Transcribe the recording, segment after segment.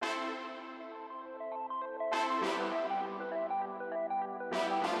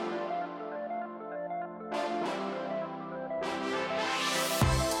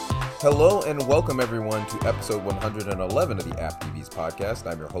Hello and welcome everyone to episode 111 of the AGV's podcast.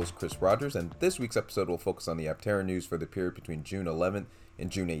 I'm your host Chris Rogers, and this week's episode will focus on the Aptera news for the period between June 11th and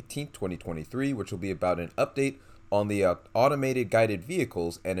June 18th, 2023, which will be about an update on the automated guided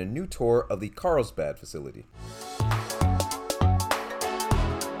vehicles and a new tour of the Carlsbad facility.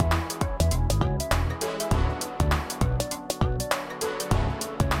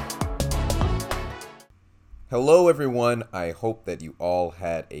 Hello everyone, I hope that you all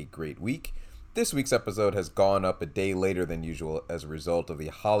had a great week. This week's episode has gone up a day later than usual as a result of the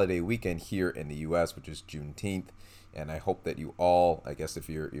holiday weekend here in the US, which is Juneteenth, and I hope that you all, I guess if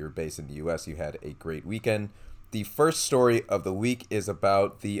you're based in the US, you had a great weekend. The first story of the week is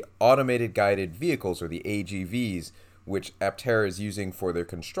about the automated guided vehicles, or the AGVs, which Aptera is using for their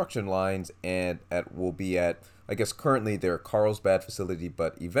construction lines and will be at, I guess currently their Carlsbad facility,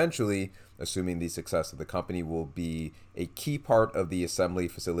 but eventually, assuming the success of the company, will be a key part of the assembly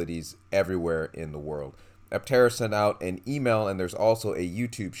facilities everywhere in the world. Aptera sent out an email, and there's also a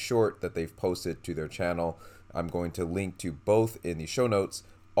YouTube short that they've posted to their channel. I'm going to link to both in the show notes,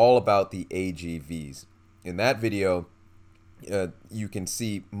 all about the AGVs. In that video, you can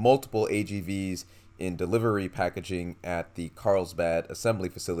see multiple AGVs in delivery packaging at the Carlsbad assembly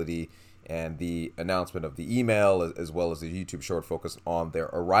facility, and the announcement of the email as well as the YouTube short focus on their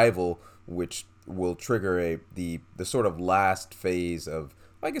arrival, which will trigger the sort of last phase of,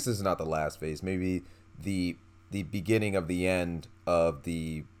 I guess this is not the last phase, maybe the beginning of the end of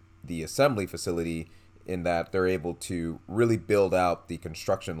the assembly facility, in that they're able to really build out the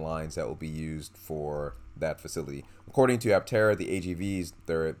construction lines that will be used for that facility. According to Aptera, the AGVs,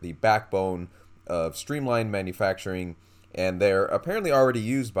 they're the backbone of streamlined manufacturing, and they're apparently already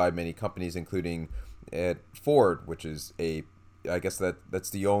used by many companies, including Ford, which is I guess that's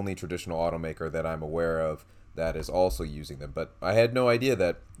the only traditional automaker that I'm aware of that is also using them. But I had no idea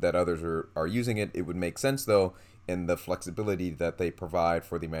that others are using it. It would make sense, though, in the flexibility that they provide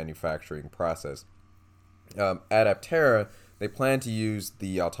for the manufacturing process. At Aptera, they plan to use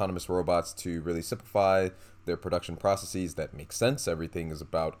the autonomous robots to really simplify their production processes. That makes sense. Everything is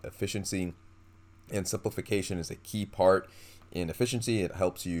about efficiency, and simplification is a key part in efficiency. It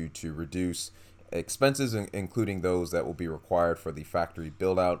helps you to reduce expenses, including those that will be required for the factory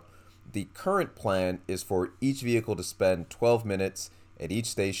build-out. The current plan is for each vehicle to spend 12 minutes at each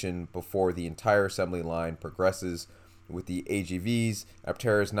station before the entire assembly line progresses. With the AGVs,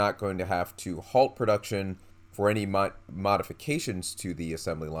 Aptera is not going to have to halt production for any modifications to the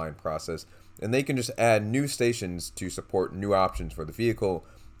assembly line process, and they can just add new stations to support new options for the vehicle,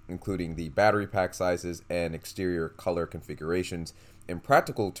 including the battery pack sizes and exterior color configurations. In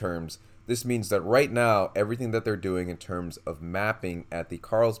practical terms, this means that right now, everything that they're doing in terms of mapping at the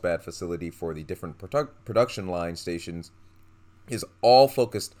Carlsbad facility for the different production line stations is all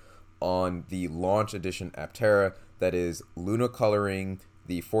focused on the launch edition Aptera, that is Luna coloring,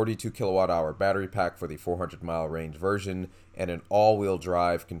 the 42 kilowatt hour battery pack for the 400 mile range version, and an all-wheel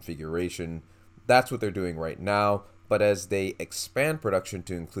drive configuration. That's what they're doing right now. But as they expand production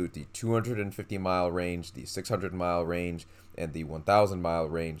to include the 250 mile range, the 600 mile range, and the 1000 mile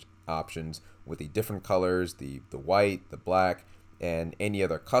range options with the different colors, the white, the black, and any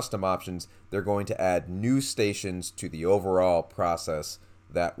other custom options, they're going to add new stations to the overall process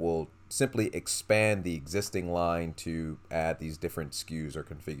that will simply expand the existing line to add these different SKUs or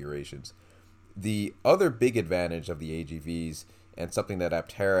configurations. The other big advantage of the AGVs, and something that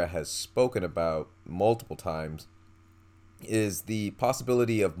Aptera has spoken about multiple times, is the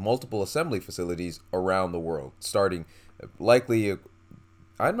possibility of multiple assembly facilities around the world, starting likely,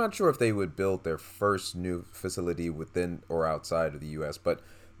 I'm not sure if they would build their first new facility within or outside of the US, but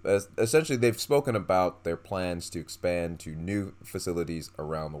essentially they've spoken about their plans to expand to new facilities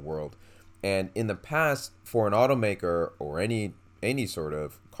around the world. And in the past, for an automaker or any sort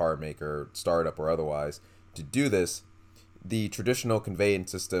of car maker, startup or otherwise, to do this, the traditional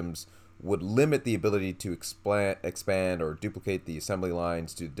conveyance systems would limit the ability to expand or duplicate the assembly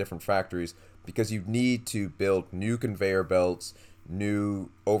lines to different factories, because you need to build new conveyor belts,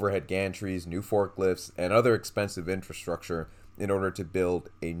 new overhead gantries, new forklifts, and other expensive infrastructure in order to build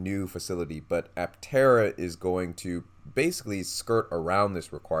a new facility. But Aptera is going to basically skirt around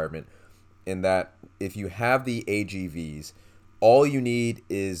this requirement, in that if you have the AGVs, all you need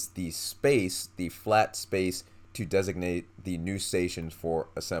is the space, the flat space, to designate the new stations for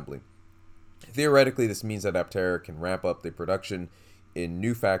assembly. Theoretically, this means that Aptera can ramp up the production in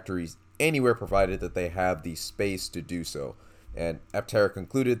new factories anywhere, provided that they have the space to do so. And Aptera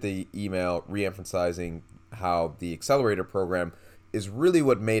concluded the email re-emphasizing how the accelerator program is really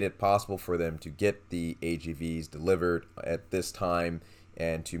what made it possible for them to get the AGVs delivered at this time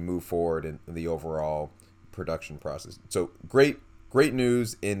and to move forward in the overall production process. So great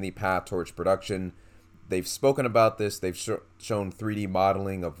news in the path towards production. They've spoken about this. They've shown 3D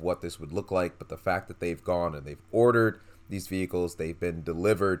modeling of what this would look like, but the fact that they've gone and they've ordered these vehicles, they've been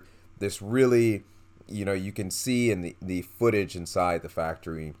delivered, this really, you can see in the footage inside the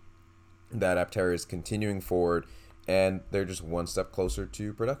factory that Aptera is continuing forward, and they're just one step closer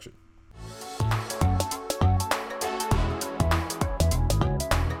to production.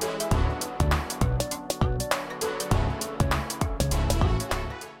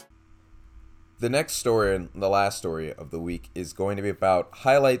 The next story and the last story of the week is going to be about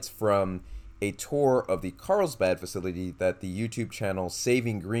highlights from a tour of the Carlsbad facility that the YouTube channel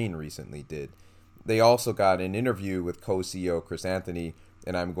Saving Green recently did. They also got an interview with co-CEO Chris Anthony,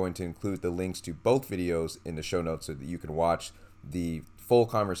 and I'm going to include the links to both videos in the show notes so that you can watch the full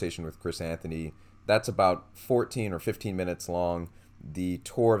conversation with Chris Anthony. That's about 14 or 15 minutes long. The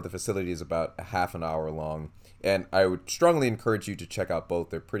tour of the facility is about a half an hour long, and I would strongly encourage you to check out both.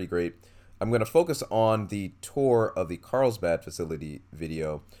 They're pretty great. I'm going to focus on the tour of the Carlsbad facility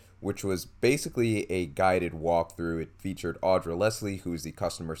video, which was basically a guided walkthrough. It featured Audra Leslie, who is the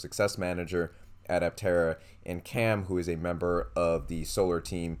customer success manager at Aptera, and Cam, who is a member of the solar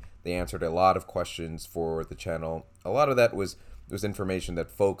team. They answered a lot of questions for the channel. A lot of that was information that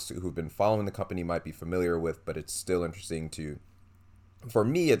folks who've been following the company might be familiar with, but it's still interesting for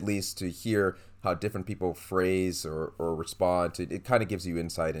me at least, to hear how different people phrase or respond to. It kind of gives you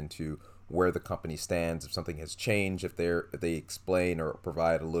insight into where the company stands, if something has changed, if they explain or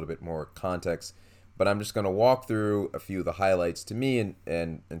provide a little bit more context. But I'm just going to walk through a few of the highlights to me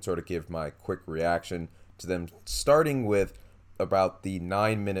and sort of give my quick reaction to them, starting with about the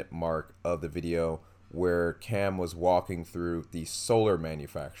 9-minute mark of the video where Cam was walking through the solar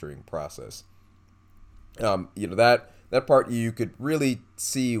manufacturing process. That part, you could really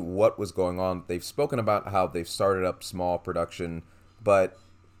see what was going on. They've spoken about how they've started up small production, but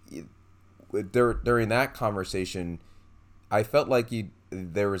during that conversation, I felt like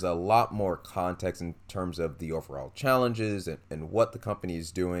there was a lot more context in terms of the overall challenges and what the company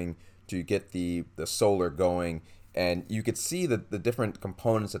is doing to get the solar going. And you could see the different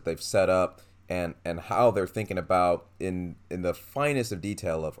components that they've set up and how they're thinking about in the finest of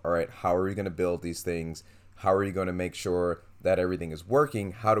detail of, all right, how are we going to build these things? How are you going to make sure that everything is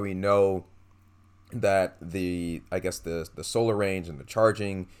working? How do we know that the solar range and the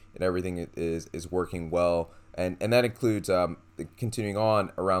charging and everything is working well? And that includes continuing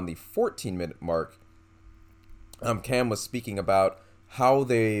on around the 14-minute mark. Cam was speaking about how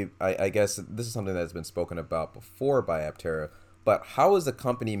I guess this is something that's been spoken about before by Aptera, but how is the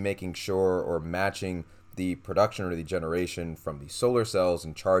company making sure or matching the production or the generation from the solar cells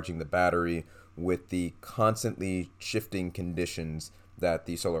and charging the battery with the constantly shifting conditions that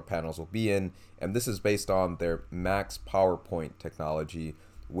the solar panels will be in? And this is based on their max power point technology,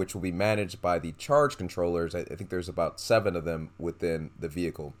 which will be managed by the charge controllers. I think there's about 7 of them within the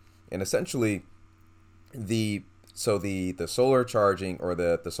vehicle. And essentially, the solar charging or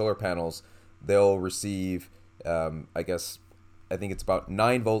the solar panels, they'll receive, I think it's about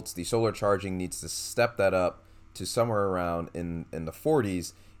 9 volts. The solar charging needs to step that up to somewhere around in the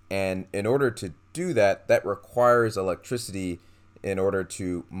 40s. And in order to do that, that requires electricity in order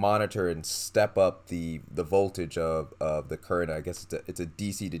to monitor and step up the voltage of the current. I guess it's a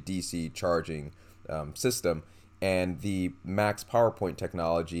DC to DC charging system. And the max power point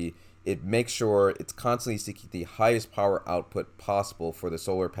technology, it makes sure it's constantly seeking the highest power output possible for the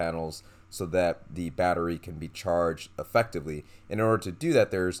solar panels so that the battery can be charged effectively. In order to do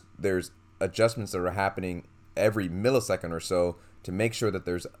that, there's adjustments that are happening every millisecond or so to make sure that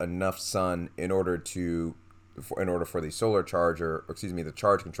there's enough sun in order for the solar charger, the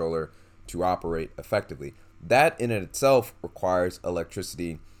charge controller to operate effectively. That in itself requires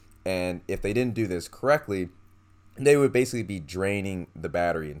electricity, and if they didn't do this correctly, they would basically be draining the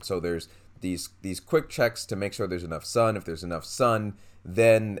battery. And so there's these quick checks to make sure there's enough sun. If there's enough sun,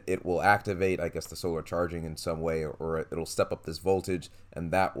 then it will activate, I guess, the solar charging in some way, or it'll step up this voltage,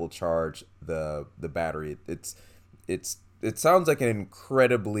 and that will charge the battery. It sounds like an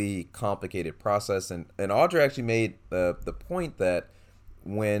incredibly complicated process, and Audra actually made the point that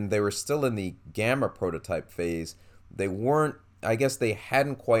when they were still in the gamma prototype phase, they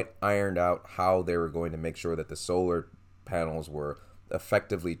hadn't quite ironed out how they were going to make sure that the solar panels were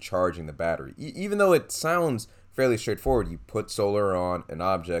effectively charging the battery. Even though it sounds fairly straightforward, you put solar on an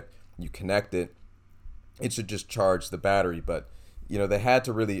object, you connect it, it should just charge the battery. But they had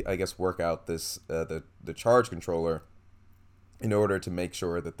to really, I guess, work out this the charge controller in order to make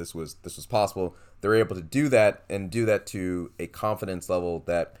sure that this was possible. They're able to do that and do that to a confidence level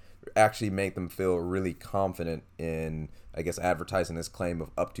that actually make them feel really confident in, I guess, advertising this claim of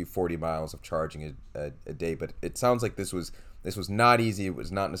up to 40 miles of charging a day. But it sounds like this was not easy. It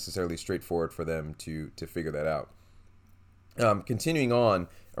was not necessarily straightforward for them to figure that out. Continuing on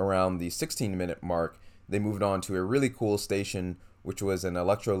around the 16-minute mark, they moved on to a really cool station, which was an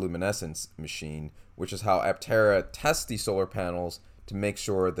electroluminescence machine, which is how Aptera tests the solar panels to make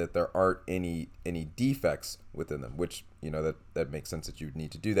sure that there aren't any defects within them, which, that makes sense that you would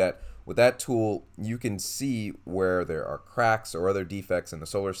need to do that. With that tool, you can see where there are cracks or other defects in the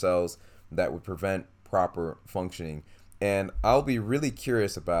solar cells that would prevent proper functioning. And I'll be really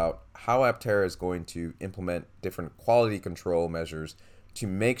curious about how Aptera is going to implement different quality control measures to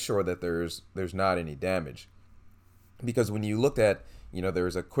make sure that there's not any damage. Because when you looked at,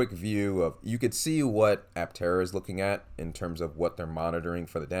 there's a quick view of, you could see what Aptera is looking at in terms of what they're monitoring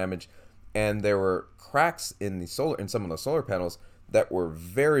for the damage. And there were cracks in some of the solar panels that were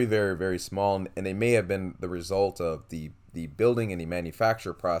very, very, very small. And they may have been the result of the building and the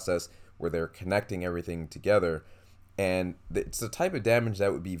manufacture process where they're connecting everything together. And it's the type of damage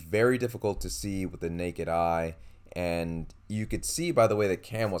that would be very difficult to see with the naked eye. And you could see by the way that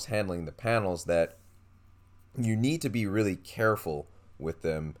Cam was handling the panels that you need to be really careful with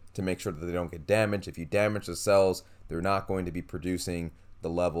them to make sure that they don't get damaged. If you damage the cells, they're not going to be producing the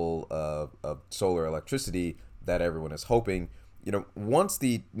level of solar electricity that everyone is hoping. Once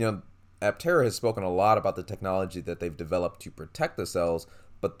Aptera has spoken a lot about the technology that they've developed to protect the cells,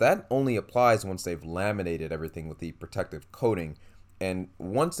 but that only applies once they've laminated everything with the protective coating. And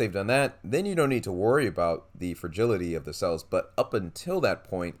once they've done that, then you don't need to worry about the fragility of the cells. But up until that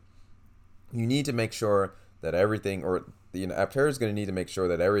point, you need to make sure that everything, Aptera is going to need to make sure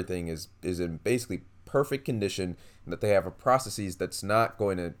that everything is in basically perfect condition, and that they have a processes that's not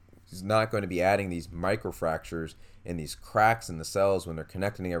going to be adding these microfractures and these cracks in the cells when they're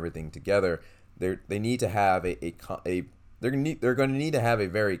connecting everything together. They need to have they're going to need to have a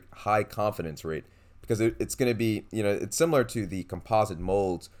very high confidence rate, because it's going to be, it's similar to the composite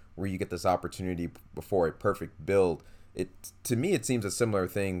molds where you get this opportunity before a perfect build. To me, it seems a similar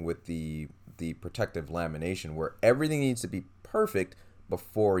thing with the protective lamination, where everything needs to be perfect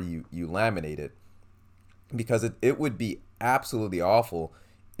before you laminate it, because it would be absolutely awful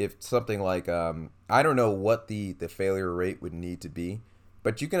if something like, I don't know what the failure rate would need to be,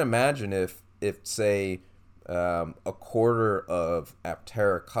 but you can imagine if say, a quarter of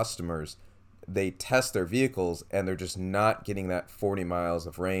Aptera customers, they test their vehicles and they're just not getting that 40 miles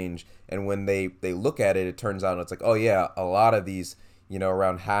of range. And when they look at it, it turns out it's like, oh yeah, a lot of these,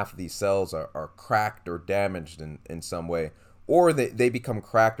 around half of these cells are cracked or damaged in some way, or they become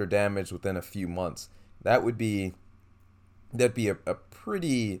cracked or damaged within a few months. That'd be a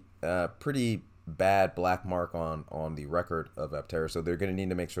pretty bad black mark on the record of Aptera. So they're going to need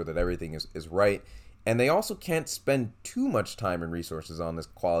to make sure that everything is right. And they also can't spend too much time and resources on this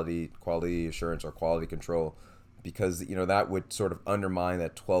quality assurance or quality control, because that would sort of undermine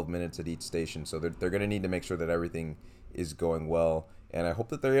that 12 minutes at each station. So they're going to need to make sure that everything is going well. And I hope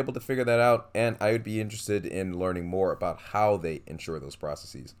that they're able to figure that out. And I would be interested in learning more about how they ensure those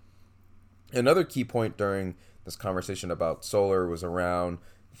processes. Another key point during this conversation about solar was around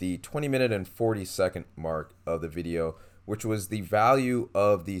the 20-minute and 40-second mark of the video, which was the value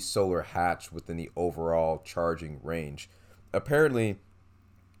of the solar hatch within the overall charging range. Apparently,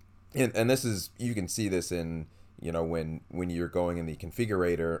 and this is, you can see this in, when you're going in the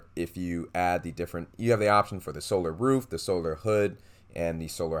configurator, if you add you have the option for the solar roof, the solar hood, and the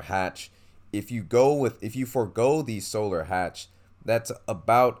solar hatch. If you forego the solar hatch, that's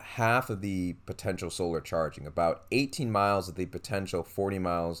about half of the potential solar charging, about 18 miles of the potential 40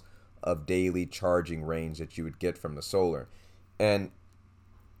 miles of daily charging range that you would get from the solar. And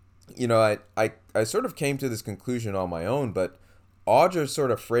I sort of came to this conclusion on my own, but Audra sort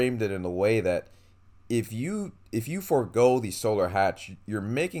of framed it in a way that if you forego the solar hatch, you're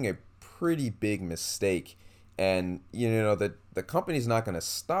making a pretty big mistake. And that the company's not going to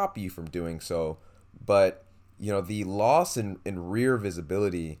stop you from doing so, but the loss in rear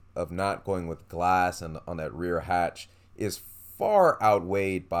visibility of not going with glass and on that rear hatch is far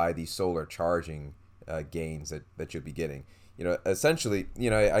outweighed by the solar charging gains that you'll be getting. Essentially,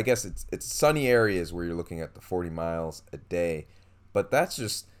 I guess it's sunny areas where you're looking at the 40 miles a day, but that's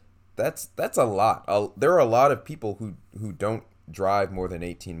a lot. There are a lot of people who don't drive more than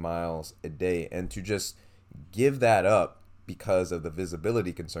 18 miles a day, and to just give that up because of the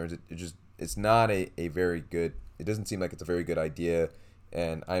visibility concerns, it's not a very good, it doesn't seem like it's a very good idea.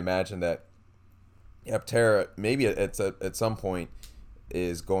 And I imagine that Aptera maybe at some point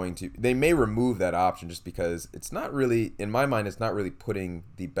is going to, they may remove that option just because it's not really, in my mind, it's not really putting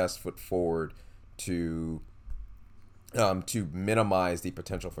the best foot forward to to minimize the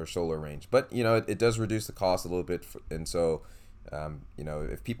potential for solar range. But it does reduce the cost a little bit, and so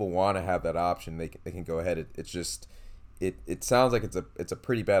if people want to have that option, they can go ahead. It's just it sounds like it's a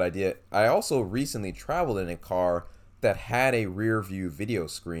pretty bad idea. I also recently traveled in a car that had a rear view video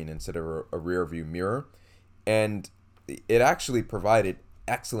screen instead of a rear view mirror, and it actually provided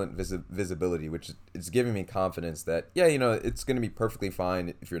excellent visibility, which is giving me confidence that it's going to be perfectly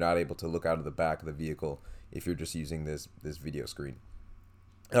fine if you're not able to look out of the back of the vehicle if you're just using this video screen.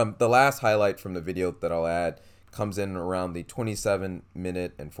 The last highlight from the video that I'll add comes in around the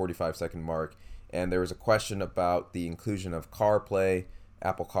 27-minute and 45-second mark, and there was a question about the inclusion of CarPlay,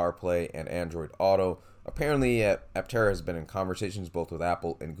 Apple CarPlay, and Android Auto. Apparently, Aptera has been in conversations both with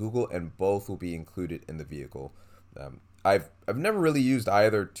Apple and Google, and both will be included in the vehicle. I've never really used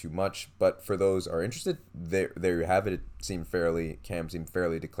either too much, but for those are interested, there you have it. Cam seemed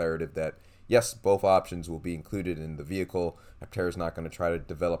fairly declarative that yes, both options will be included in the vehicle. Aptera is not going to try to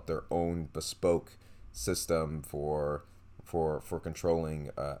develop their own bespoke system for controlling,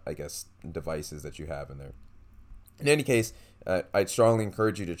 devices that you have in there. In any case, I'd strongly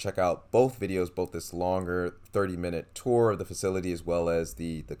encourage you to check out both videos, both this longer 30-minute tour of the facility as well as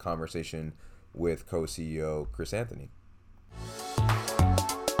the conversation with co-CEO Chris Anthony.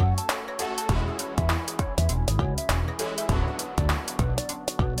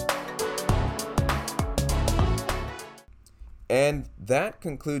 And that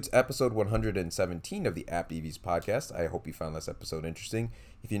concludes episode 117 of the App EVs podcast. I hope you found this episode interesting.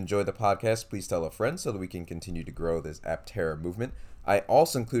 If you enjoyed the podcast, please tell a friend so that we can continue to grow this Aptera movement. I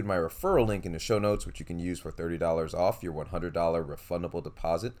also include my referral link in the show notes, which you can use for $30 off your $100 refundable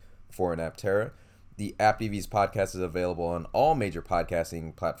deposit for an Aptera. The App EVs podcast is available on all major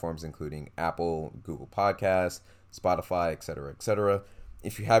podcasting platforms, including Apple, Google Podcasts, Spotify, etc., etc.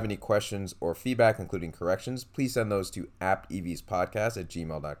 If you have any questions or feedback, including corrections, please send those to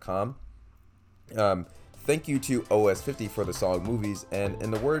appevspodcast@gmail.com. Thank you to OS50 for the song Movies, and in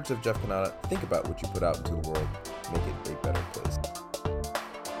the words of Jeff Kanata, think about what you put out into the world, make it a better place.